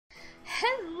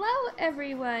Hello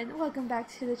everyone! Welcome back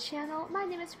to the channel. My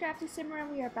name is Crafty Simmer and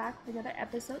we are back with another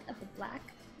episode of the Black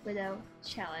Widow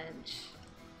Challenge.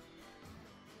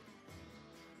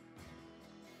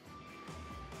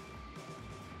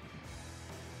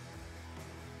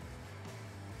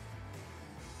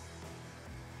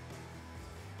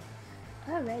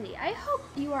 Alrighty, I hope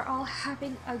you are all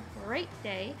having a great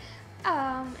day.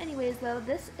 Anyways though,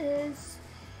 this is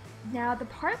now the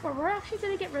part where we're actually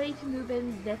going to get ready to move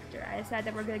in Victor. I decided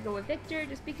that we're going to go with Victor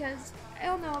just because, I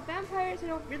don't know, vampires I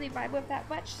don't really vibe with that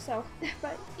much, so,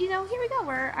 but, you know, here we go,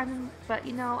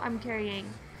 I'm carrying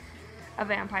a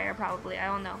vampire probably, I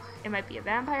don't know. It might be a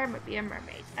vampire, it might be a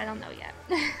mermaid, I don't know yet.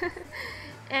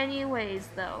 Anyways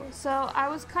though, so I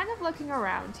was kind of looking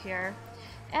around here,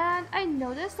 and I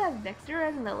noticed that Victor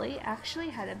and Lily actually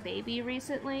had a baby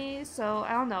recently, so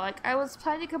I don't know, like I was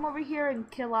planning to come over here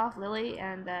and kill off Lily,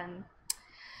 and then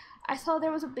I saw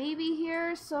there was a baby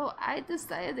here, so I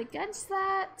decided against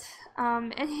that,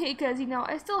 and because, you know,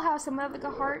 I still have some of like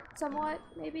a heart somewhat,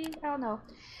 maybe, I don't know.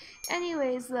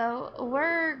 Anyways though,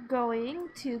 we're going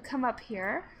to come up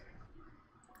here,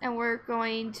 and we're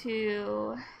going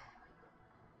to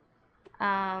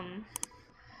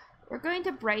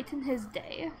brighten his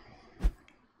day,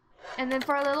 and then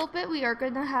for a little bit we are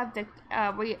gonna have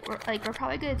we're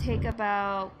probably gonna take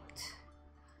about,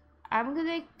 I'm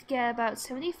gonna get about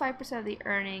 75% of the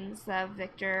earnings of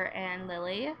Victor and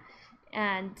Lily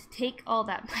and take all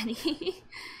that money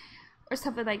or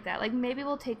something like that. Like maybe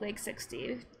we'll take like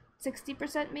 60%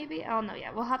 maybe, I don't know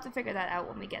yet. We'll have to figure that out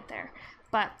when we get there.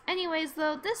 But anyways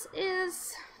though, this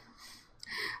is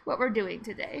what we're doing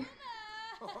today.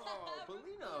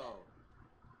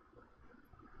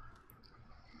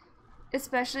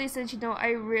 Especially since, you know, I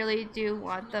really do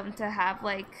want them to have,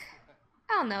 like,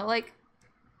 I don't know, like,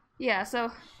 yeah, so,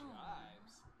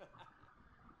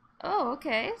 oh,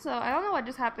 okay, so I don't know what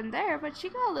just happened there, but she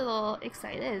got a little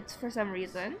excited for some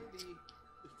reason.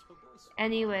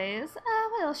 Anyways,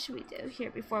 what else should we do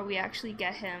here before we actually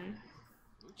get him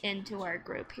into our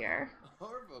group here?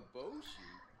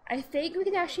 I think we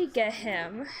can actually get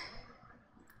him.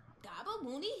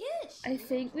 I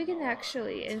think we can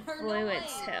actually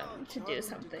influence him to do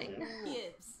something.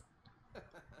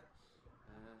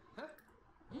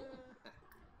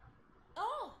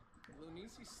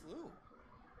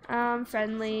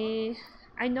 Friendly.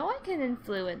 I know I can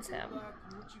influence him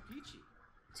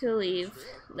to leave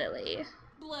Lily.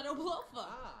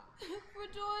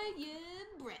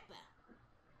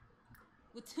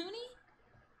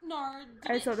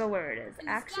 I just don't know where it is.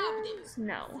 Actions?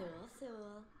 No.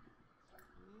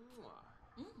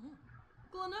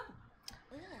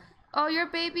 Oh, your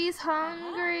baby's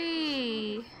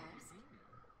hungry!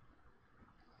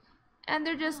 And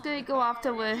they're just gonna go off to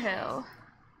Woodhill.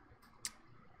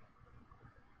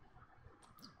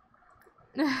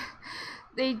 I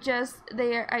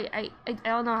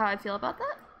don't know how I feel about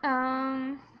that.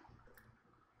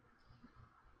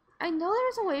 I know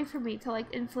there's a way for me to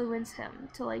like influence him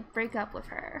to like break up with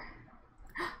her.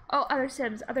 Oh, other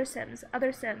Sims. I just saw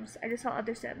other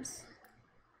Sims.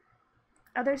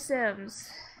 Other Sims.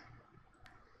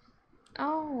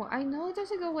 Oh, I know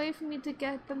there's like a way for me to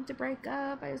get them to break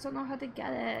up. I just don't know how to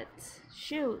get it.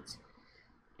 Shoot.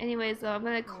 Anyways, though, I'm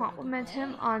gonna compliment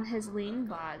him on his lean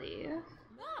body.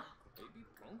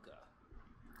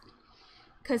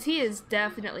 Cause he is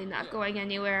definitely not going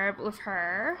anywhere with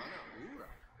her.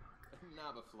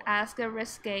 Ask a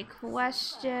risque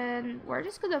question. We're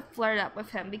just gonna flirt up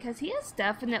with him because he is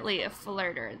definitely a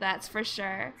flirter, that's for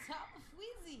sure.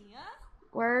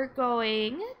 We're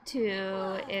going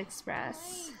to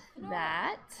express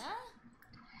that,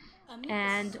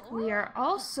 and we are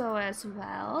also as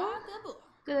well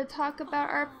gonna talk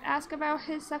about ask about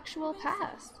his sexual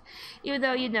past, even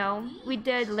though, you know, we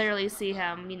did literally see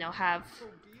him, you know, have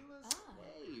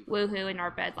woohoo in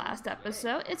our bed last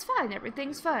episode. It's fine,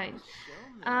 everything's fine.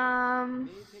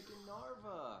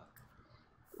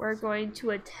 We're going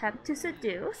to attempt to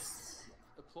seduce.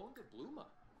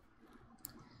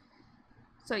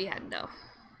 So yeah, no.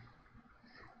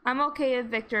 I'm okay if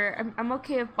Victor, I'm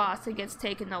okay if Boston gets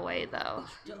taken away though.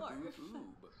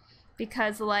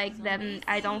 Because like, then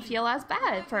I don't feel as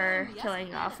bad for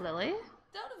killing off Lily.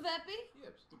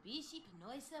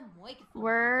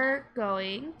 We're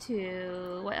going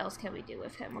to, what else can we do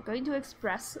with him? We're going to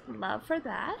express love for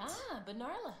that.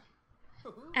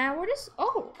 And we're just,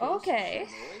 oh, okay.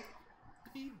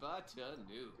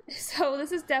 So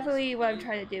this is definitely what I'm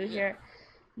trying to do here.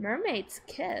 Mermaid's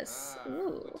kiss.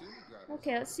 Ooh.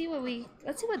 Okay, let's see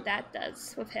what that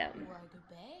does with him.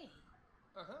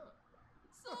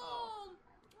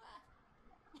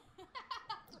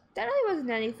 That really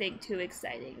wasn't anything too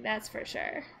exciting, that's for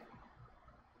sure.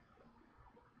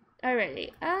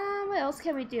 Alrighty, what else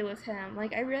can we do with him?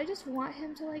 Like, I really just want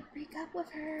him to, like, break up with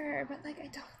her, but, like, I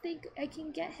don't think I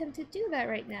can get him to do that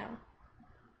right now.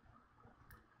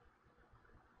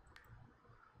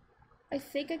 I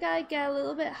think I gotta get a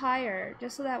little bit higher,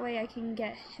 just so that way I can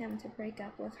get him to break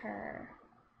up with her.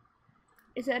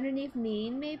 Is it underneath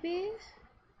mean, maybe?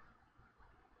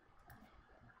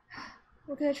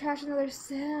 We're gonna trash another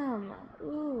sim.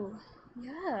 Ooh,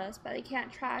 yes, but I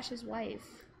can't trash his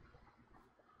wife.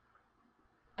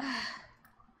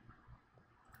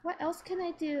 What else can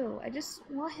I do? I just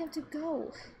want him to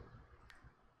go.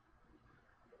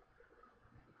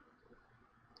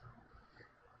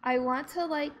 I want to,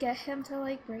 like, get him to,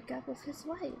 like, break up with his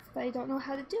wife, but I don't know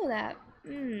how to do that.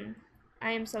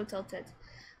 I am so tilted.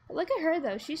 But look at her,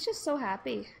 though. She's just so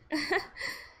happy.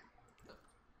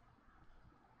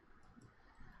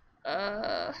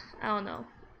 I don't know.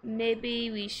 Maybe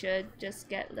we should just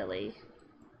get Lily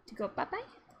to go bye-bye?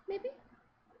 Maybe?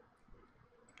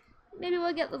 Maybe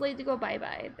we'll get Lily to go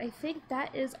bye-bye. I think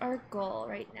that is our goal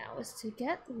right now, is to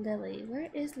get Lily. Where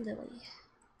is Lily?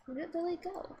 Where did Lily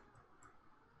go?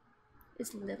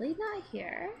 Is Lily not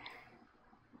here?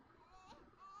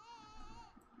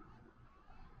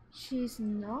 She's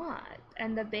not.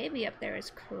 And the baby up there is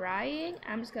crying.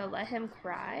 I'm just gonna let him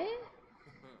cry.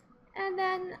 And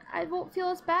then I won't feel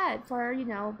as bad for, you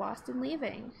know, Boston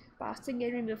leaving. Boston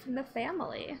getting removed from the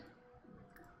family.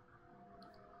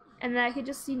 And then I could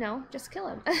just, you know, just kill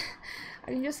him. I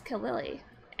can just kill Lily.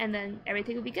 And then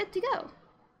everything will be good to go.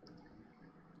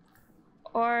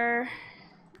 Or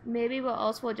maybe we'll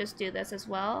also just do this as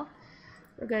well.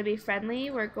 We're going to be friendly.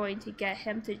 We're going to get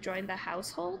him to join the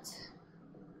household.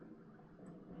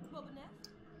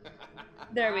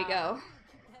 There we go.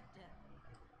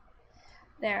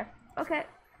 There. Okay.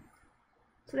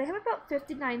 So they have about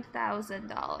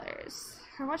 $59,000.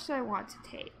 How much do I want to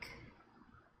take?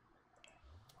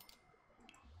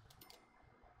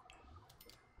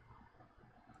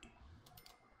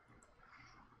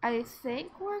 I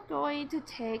think we're going to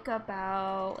take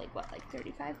about, like, what, like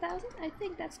 35,000? I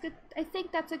think that's good. I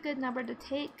think that's a good number to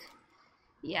take.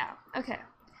 Yeah, okay.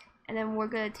 And then we're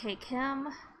gonna take him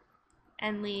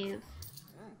and leave.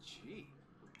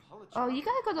 Oh, you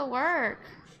gotta go to work.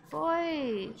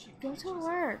 Boy, go to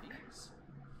work.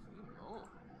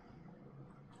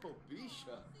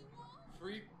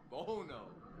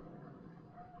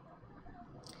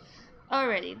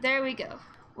 Alrighty, there we go.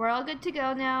 We're all good to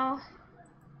go now.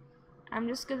 I'm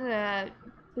just gonna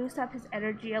boost up his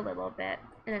energy a little bit,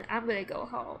 and then I'm gonna go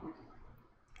home.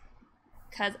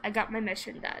 Cause I got my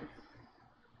mission done.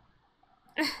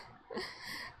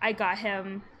 I got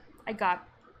him. I got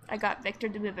Victor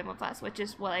to move in with us, which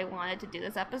is what I wanted to do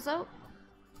this episode.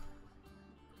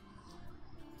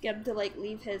 Get him to, like,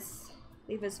 leave his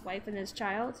wife and his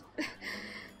child.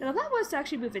 Now that was to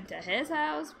actually move into his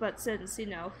house, but since, you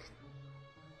know,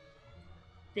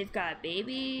 they've got a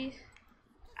baby,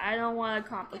 I don't want to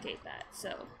complicate that,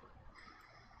 so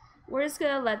we're just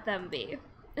gonna let them be.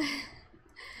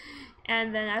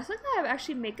 And then I was looking to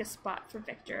actually make a spot for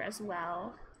Victor as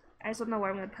well. I just don't know where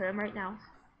I'm gonna put him right now.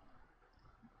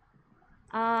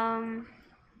 I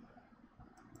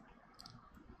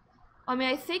mean,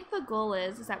 I think the goal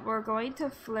is that we're going to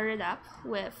flirt it up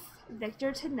with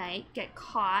Victor tonight, get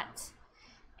caught,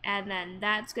 and then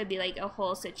that's gonna be like a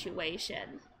whole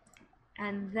situation.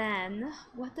 And then,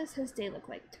 what does his day look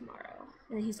like tomorrow?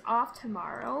 And he's off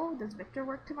tomorrow. Does Victor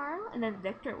work tomorrow? And then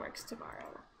Victor works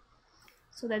tomorrow.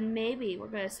 So then maybe we're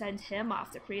going to send him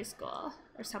off to preschool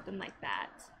or something like that.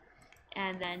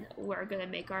 And then we're going to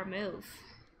make our move.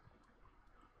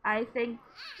 I think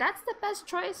that's the best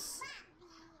choice.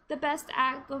 The best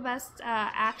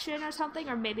action or something.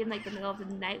 Or maybe in, like, the middle of the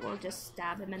night we'll just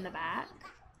stab him in the back.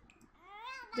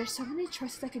 There's so many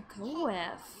choices I could go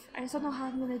with. I just don't know how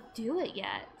I'm gonna do it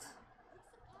yet.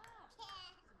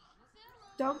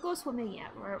 Don't go swimming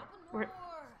yet.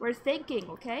 We're thinking,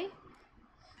 okay?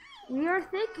 We are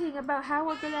thinking about how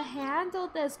we're gonna handle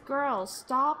this, girl.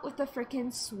 Stop with the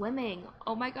freaking swimming.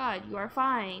 Oh my god, you are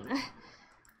fine.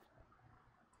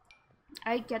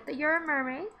 I get that you're a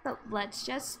mermaid, but let's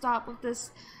just stop with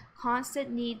this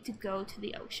constant need to go to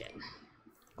the ocean.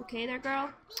 Okay there,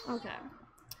 girl? Okay.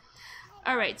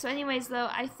 Alright, so anyways, though,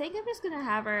 I think I'm just gonna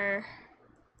have her...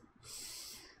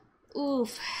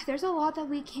 Oof, there's a lot that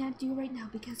we can't do right now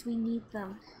because we need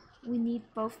them. We need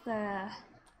both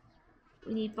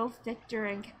Victor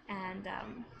and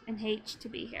H to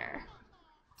be here.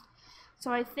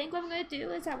 So I think what I'm gonna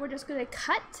do is that we're just gonna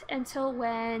cut until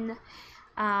when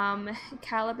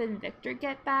Caleb and Victor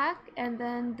get back, and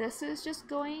then this is just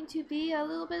going to be a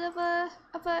little bit of a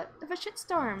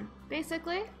shitstorm,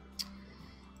 basically.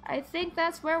 I think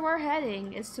that's where we're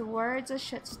heading, is towards a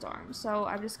shitstorm. So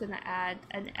I'm just gonna add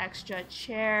an extra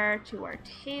chair to our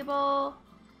table.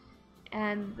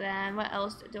 And then what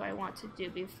else do I want to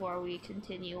do before we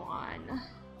continue on?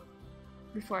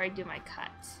 Before I do my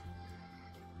cut.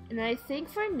 And I think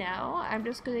for now, I'm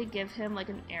just gonna give him like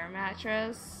an air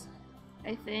mattress.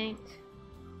 I think.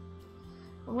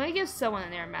 I'm gonna give someone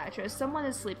an air mattress. Someone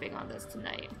is sleeping on this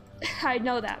tonight. I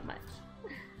know that much.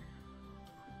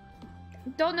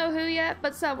 Don't know who yet,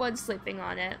 but someone's sleeping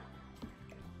on it.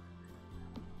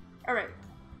 Alright.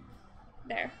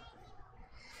 There.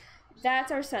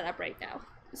 That's our setup right now.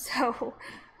 So,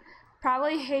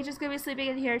 probably Hage is gonna be sleeping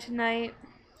in here tonight.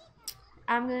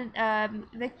 I'm gonna,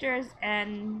 Victor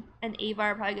and Ava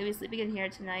are probably gonna be sleeping in here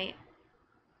tonight.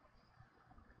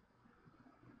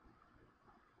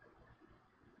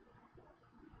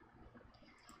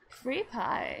 Free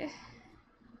pie.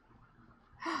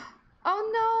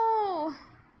 Oh no!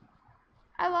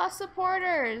 I lost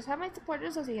supporters. How many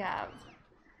supporters does he have?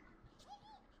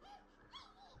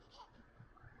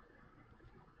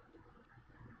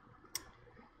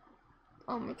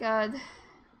 Oh my god.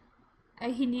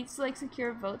 He needs to like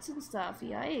secure votes and stuff.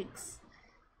 Yikes.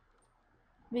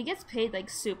 I mean, he gets paid like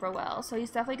super well, so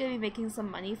he's definitely gonna be making some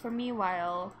money for me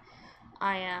while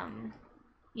I am,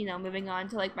 you know, moving on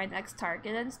to like my next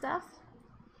target and stuff.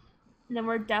 And then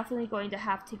we're definitely going to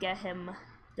have to get him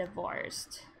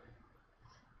divorced.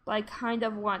 But I kind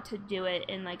of want to do it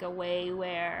in like a way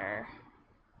where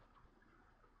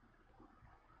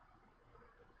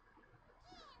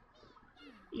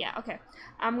yeah, okay.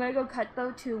 I'm gonna go cut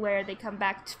though to where they come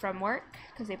back from work,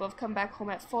 because they both come back home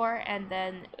at 4, and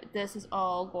then this is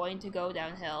all going to go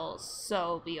downhill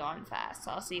so beyond fast.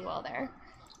 So I'll see you all there.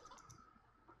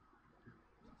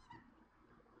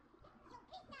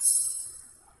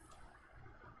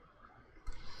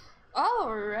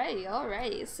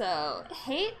 Alrighty. So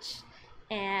H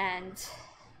and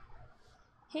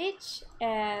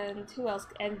who else?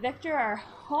 And Victor are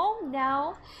home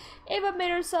now. Ava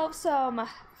made herself some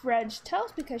French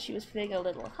toast because she was feeling a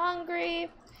little hungry.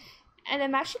 And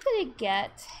I'm actually gonna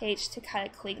get H to kind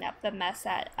of clean up the mess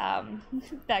that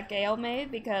that Gale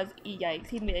made, because yikes,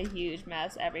 he made a huge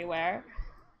mess everywhere.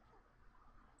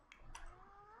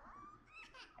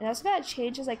 And I also gotta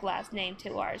change his like last name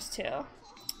to ours too.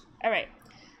 Alright.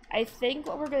 I think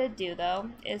what we're gonna do though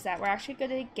is that we're actually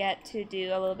gonna get to do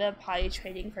a little bit of potty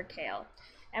training for Kale.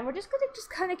 And we're just gonna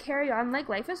kind of carry on like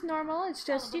life is normal. It's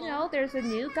just, you know, there's a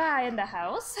new guy in the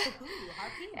house.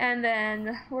 And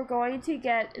then we're going to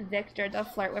get Victor to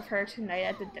flirt with her tonight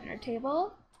at the dinner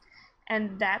table.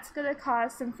 And that's gonna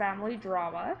cause some family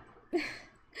drama.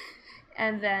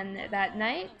 And then that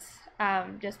night,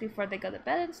 just before they go to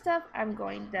bed and stuff, I'm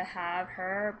going to have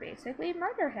her basically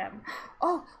murder him.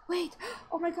 Oh, wait!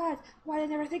 Oh my god! Why did I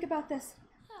never think about this?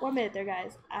 1 minute there,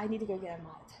 guys. I need to go get a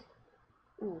mod.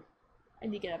 Ooh. I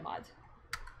need to get a mod.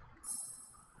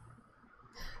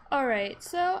 Alright,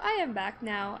 so I am back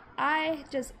now. I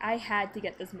had to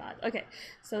get this mod. Okay,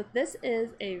 so this is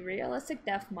a realistic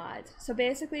death mod. So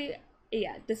basically,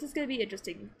 yeah, this is gonna be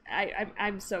interesting.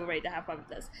 I'm so ready to have fun with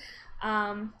this.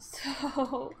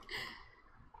 So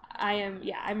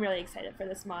I'm really excited for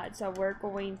this mod, so we're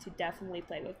going to definitely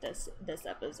play with this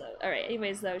episode. Alright,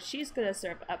 anyways though, she's gonna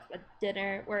serve up a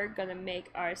dinner. We're gonna make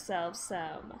ourselves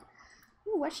some,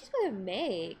 ooh, what she's gonna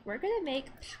make? We're gonna make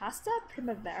pasta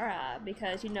primavera,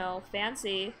 because, you know,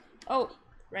 fancy. Oh,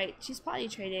 right, she's potty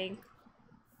training.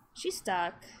 She's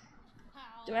stuck.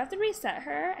 Do I have to reset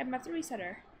her? I have to reset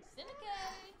her.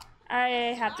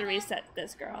 I have to reset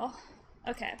this girl.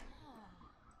 Okay.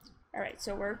 Alright,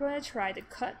 so we're going to try to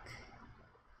cook.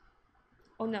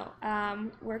 Oh no,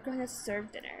 we're going to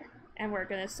serve dinner. And we're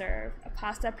going to serve a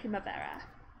pasta primavera.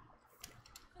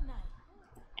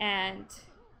 And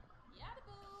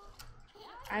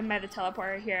I might have teleported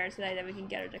her here so that we can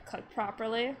get her to cook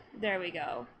properly. There we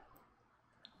go.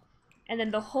 And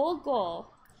then the whole goal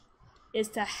is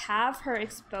to have her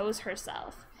expose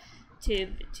herself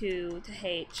to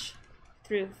H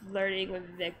through flirting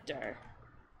with Victor.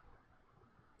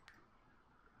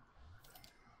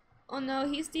 Oh no,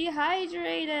 he's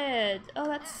dehydrated! Oh,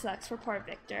 that sucks for poor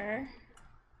Victor.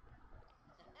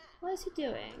 What is he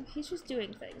doing? He's just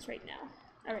doing things right now.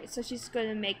 Alright, so she's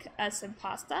gonna make us some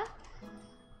pasta.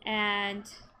 And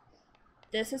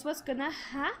this is what's gonna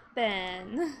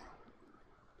happen.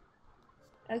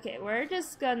 Okay, we're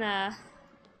just gonna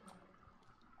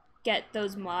get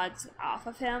those mods off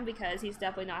of him, because he's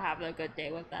definitely not having a good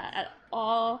day with that at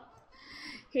all.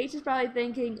 H is probably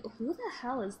thinking, who the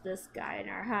hell is this guy in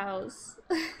our house?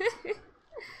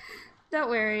 Don't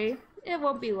worry, it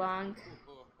won't be long.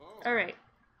 Alright.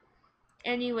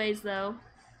 Anyways, though,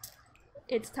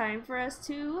 it's time for us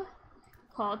to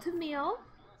call to meal.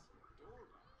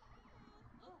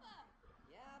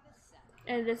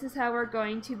 And this is how we're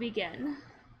going to begin.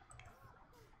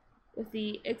 With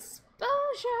the exposure.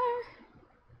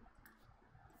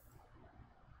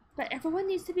 But everyone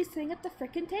needs to be sitting at the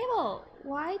frickin' table.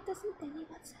 Why doesn't anyone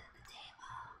sit at the table?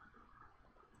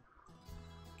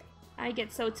 I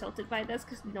get so tilted by this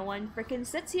because no one frickin'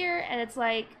 sits here, and it's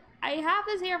like, I have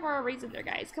this here for a reason there,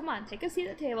 guys. Come on, take a seat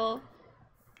at the table.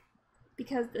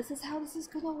 Because this is how this is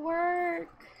gonna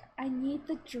work. I need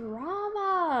the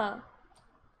drama.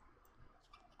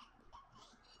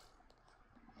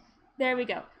 There we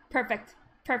go. Perfect.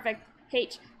 Perfect.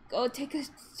 H, go take a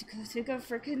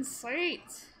freaking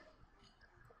seat.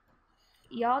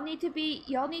 Y'all need to be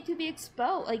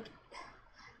exposed. Like,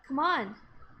 come on.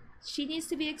 She needs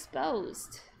to be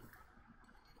exposed.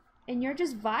 And you're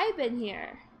just vibing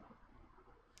here.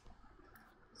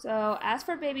 So, as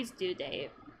for baby's due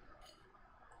date,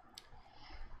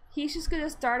 he's just gonna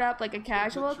start up like a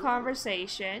casual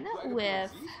conversation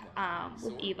with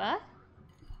Eva.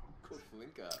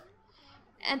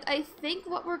 And I think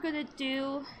what we're gonna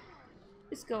do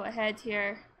is go ahead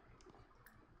here.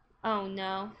 Oh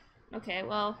no. Okay,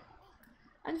 well,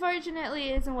 unfortunately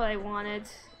it isn't what I wanted.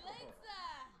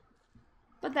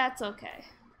 But that's okay.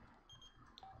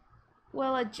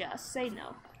 We'll adjust. Say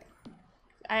no.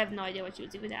 I have no idea what she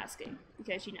was even asking.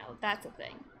 Because, you know, that's a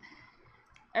thing.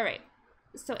 Alright.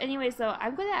 So anyways, though,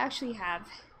 I'm gonna actually have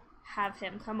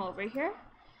him come over here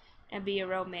and be a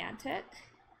romantic.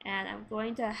 And I'm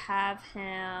going to have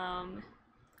him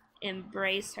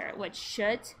embrace her, which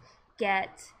should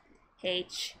get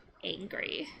H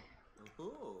angry.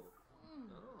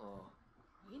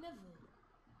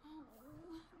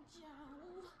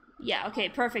 Yeah, okay,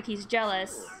 perfect. He's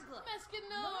jealous.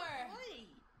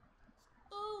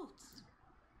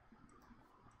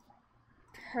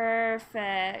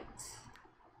 Perfect.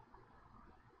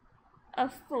 A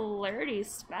flirty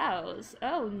spouse.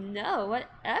 Oh no,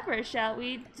 whatever shall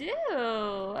we do?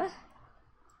 Oh,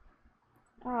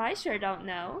 I sure don't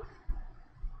know.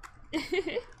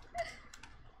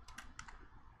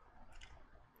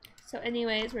 So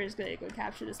anyways, we're just gonna go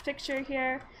capture this picture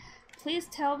here. Please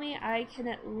tell me I can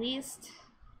at least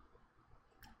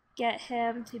get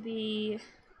him to be...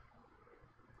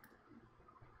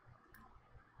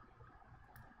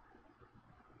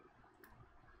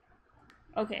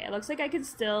 Okay, it looks like I can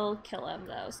still kill him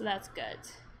though, so that's good.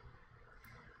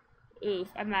 Oof,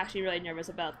 I'm actually really nervous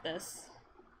about this.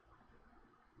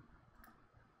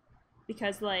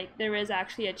 Because, like, there is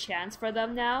actually a chance for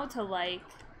them now to, like,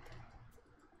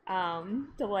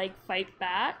 fight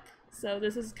back. So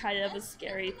this is kind of a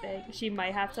scary thing. She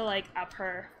might have to, like, up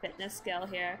her fitness skill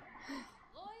here.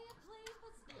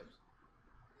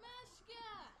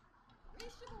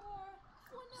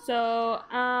 So,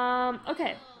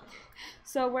 okay.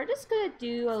 So we're just gonna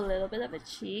do a little bit of a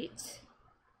cheat.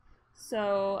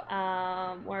 So,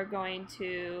 we're going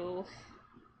to...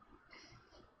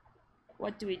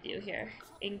 What do we do here?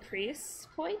 Increase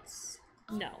points?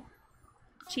 No.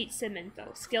 Cheat sim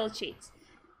info. Skill cheats.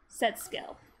 Set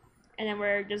skill. And then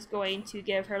we're just going to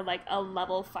give her like a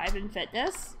level 5 in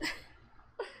fitness.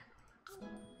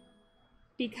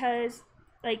 Because,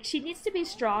 like, she needs to be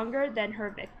stronger than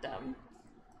her victim.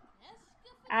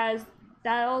 As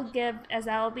that'll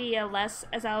be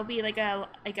like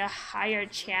a higher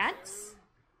chance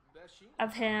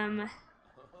of him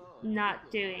not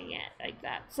doing it like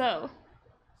that. So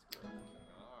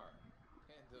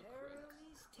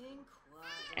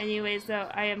anyways, though,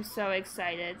 I am so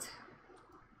excited.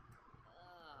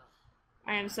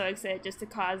 I am so excited just to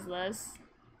cause this.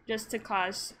 Just to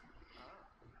cause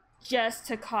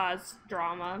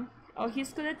drama. Oh,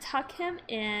 he's gonna tuck him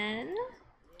in.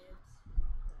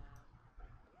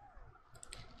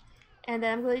 And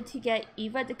then I'm going to get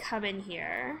Eva to come in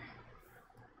here.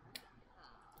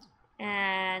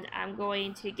 And I'm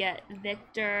going to get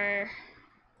Victor.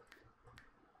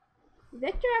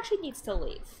 Victor actually needs to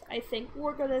leave. I think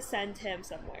we're going to send him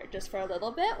somewhere just for a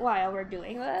little bit while we're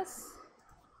doing this.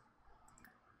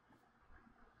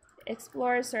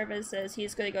 Explorer services,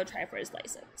 he's going to go try for his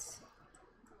license.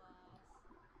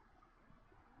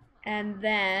 And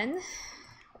then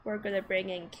we're going to bring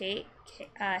in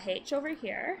H over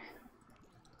here.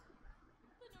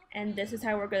 And this is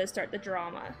how we're going to start the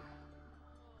drama.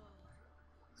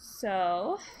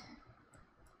 So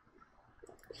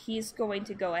he's going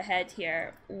to go ahead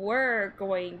here. We're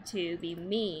going to be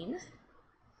mean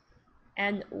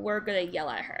and we're gonna yell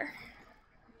at her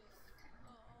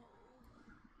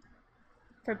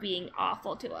for being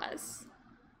awful to us.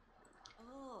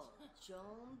 Oh,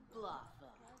 Joan Bluffa.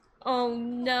 Oh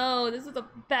no, this is a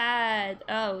bad.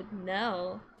 Oh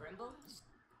no. Brimble?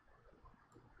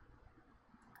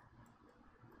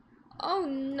 Oh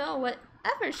no,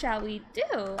 whatever shall we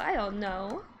do? I don't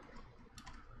know.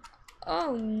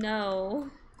 Oh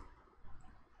no.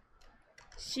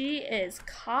 She is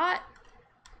caught.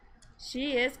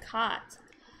 She is caught.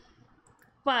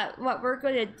 But what we're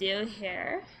gonna do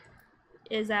here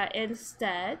is that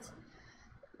instead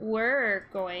we're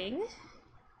going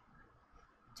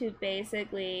to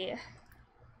basically...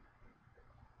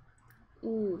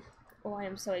 Ooh. Oh, I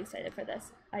am so excited for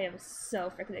this. I am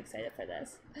so freaking excited for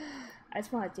this. I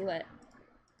just want to do it.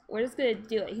 We're just gonna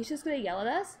do it. He's just gonna yell at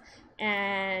us,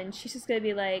 and she's just gonna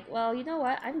be like, well, you know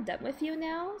what? I'm done with you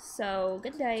now, so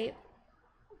good night.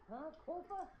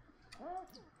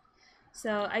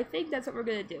 So I think that's what we're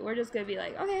gonna do. We're just gonna be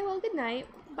like, okay, well, good night.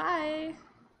 Bye.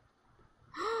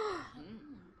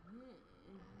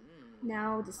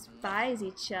 Now despise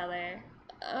each other.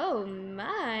 Oh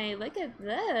my, look at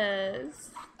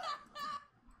this.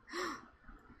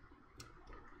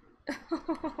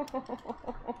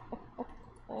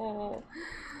 Oh.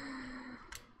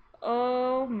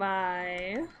 Oh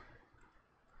my.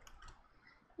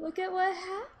 Look at what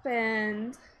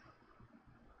happened.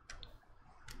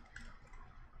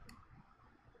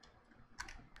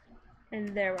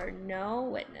 And there were no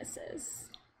witnesses.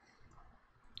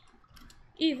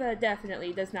 Eva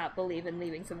definitely does not believe in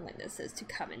leaving some witnesses to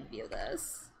come and view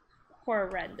this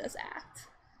horrendous act.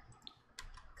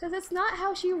 Because it's not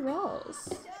how she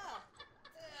rolls.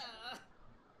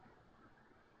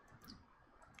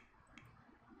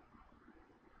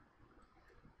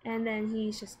 And then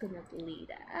he's just gonna bleed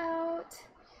out.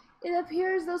 It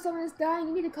appears though someone is dying.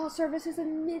 You need to call services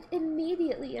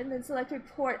immediately and then select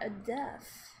report a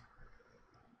death.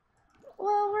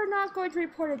 Well, we're not going to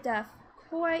report a death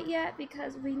quite yet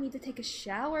because we need to take a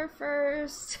shower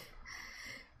first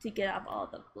to get off all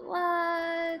the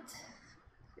blood.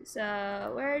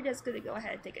 So we're just gonna go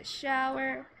ahead and take a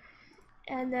shower,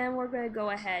 and then we're gonna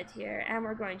go ahead here and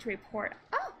we're going to report.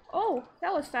 Oh,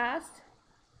 that was fast.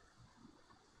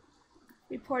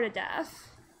 Report a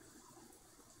death.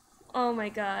 Oh my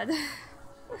god.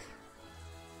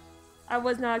 I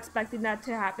was not expecting that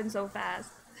to happen so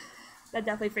fast. That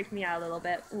definitely freaked me out a little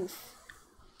bit. Oof.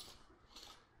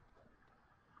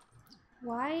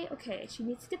 Why? Okay, she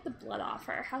needs to get the blood off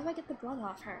her. How do I get the blood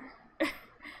off her?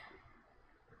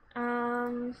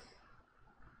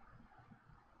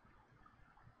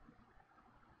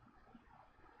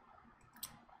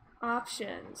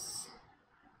 Options.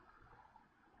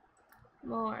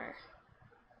 More.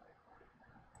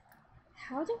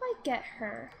 How do I get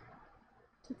her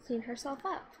to clean herself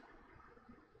up?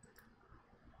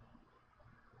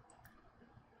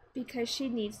 Because she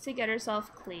needs to get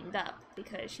herself cleaned up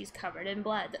because she's covered in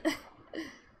blood.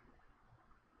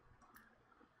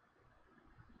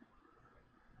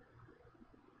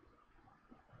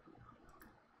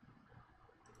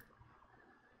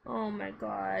 Oh my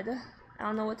god. I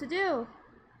don't know what to do.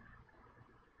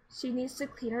 She needs to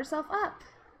clean herself up.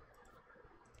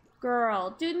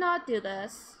 Girl, do not do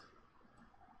this.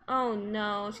 Oh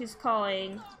no, she's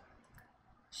calling.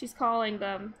 She's calling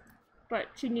them. But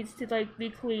she needs to, like, be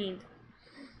cleaned.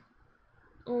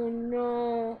 Oh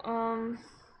no,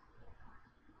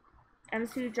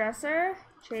 MC dresser?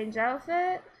 Change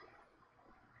outfit?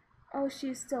 Oh,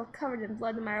 she's still covered in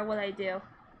blood no matter what I do.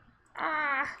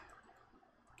 Ah!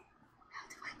 How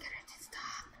do I get her to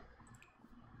stop?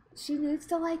 She needs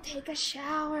to, like, take a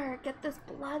shower. Get this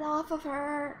blood off of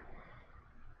her.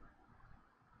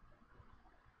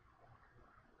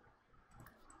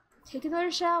 Take another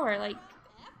shower, like...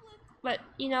 But,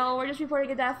 you know, we're just reporting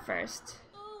a death first.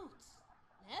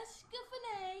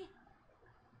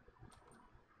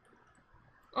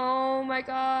 Oh my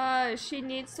gosh, she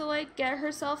needs to, like, get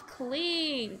herself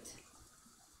cleaned.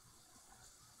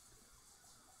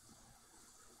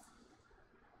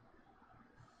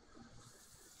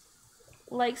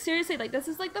 Like, seriously, like, this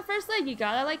is, like, the first thing. You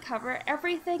gotta, like, cover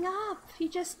everything up. You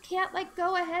just can't, like,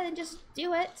 go ahead and just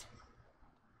do it.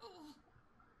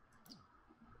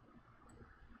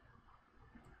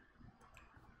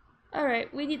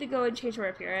 Alright, we need to go and change her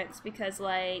appearance because,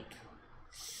 like...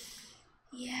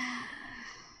 Yeah...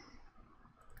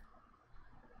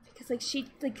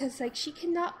 Because, like, she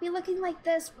cannot be looking like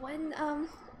this when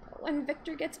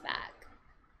Victor gets back.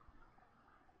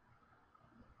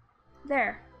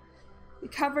 There. We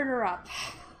covered her up.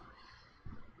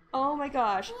 Oh my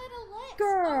gosh.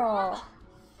 Girl!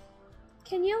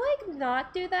 Can you, like,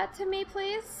 not do that to me,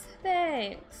 please?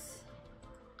 Thanks.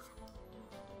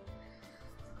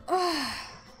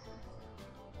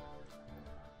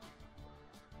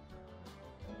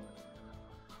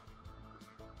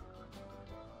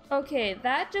 Okay,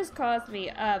 that just caused me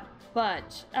a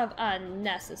bunch of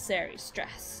unnecessary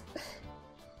stress.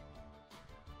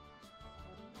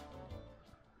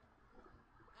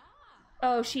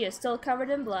 Oh, she is still covered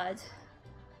in blood.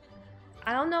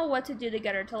 I don't know what to do to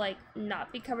get her to, like,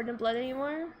 not be covered in blood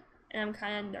anymore, and I'm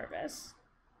kind of nervous.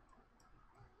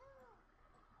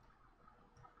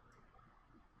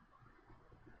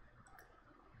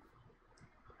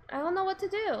 I don't know what to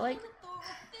do, like...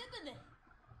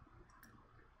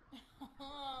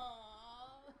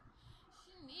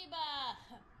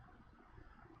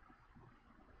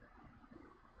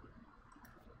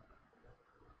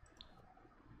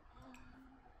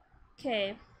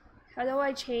 Okay, how do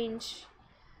I change?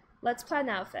 Let's plan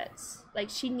outfits.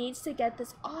 Like, she needs to get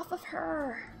this off of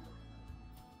her.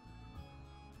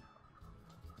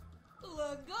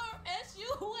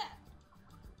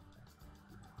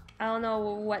 I don't know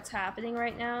what's happening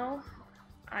right now.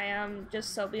 I am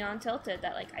just so beyond tilted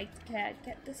that, like, I can't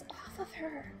get this off of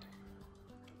her.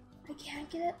 I can't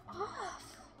get it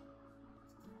off.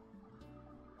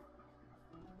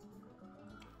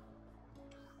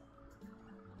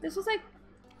 This was like,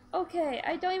 okay,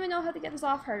 I don't even know how to get this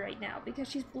off her right now because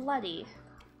she's bloody.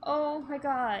 Oh my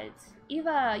god.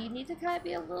 Eva, you need to kind of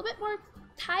be a little bit more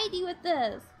tidy with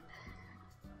this.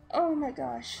 Oh my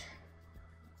gosh.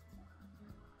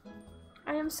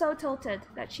 I am so tilted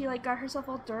that she, like, got herself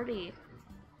all dirty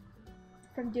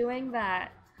from doing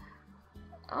that.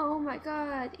 Oh my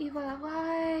god, Eva,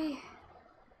 why?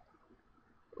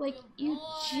 Like, you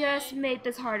just made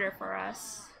this harder for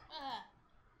us.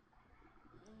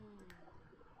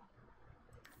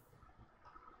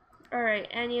 Alright,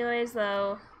 anyways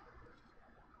though,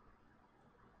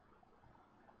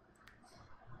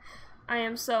 I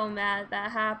am so mad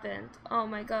that happened. Oh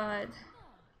my god.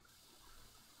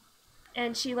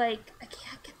 And she, like, I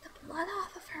can't get the blood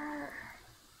off of her.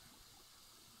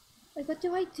 Like, what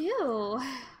do I do?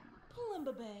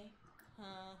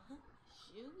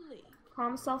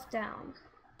 Calm self down.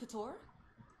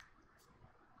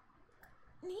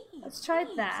 Let's try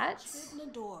that.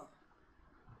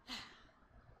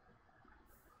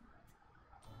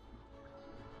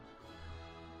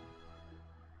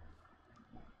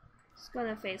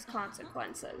 Gonna face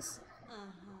consequences.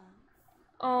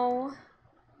 Oh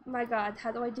my god,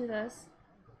 how do I do this?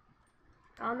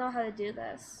 I don't know how to do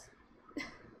this.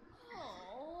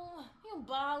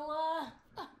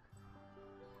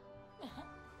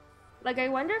 Like, I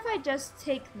wonder if I just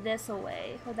take this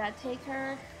away. Would that take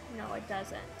her? No, it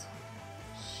doesn't.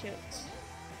 Shoot.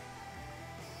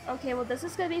 Okay, well, this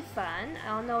is gonna be fun. I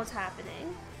don't know what's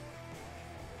happening.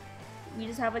 We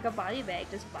just have, like, a body bag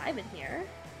just vibing here.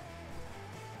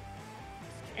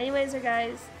 Anyways,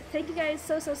 guys, thank you guys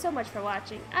so much for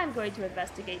watching. I'm going to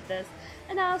investigate this,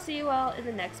 and I'll see you all in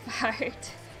the next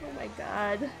part. Oh my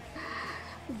god.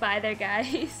 Bye there,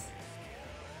 guys.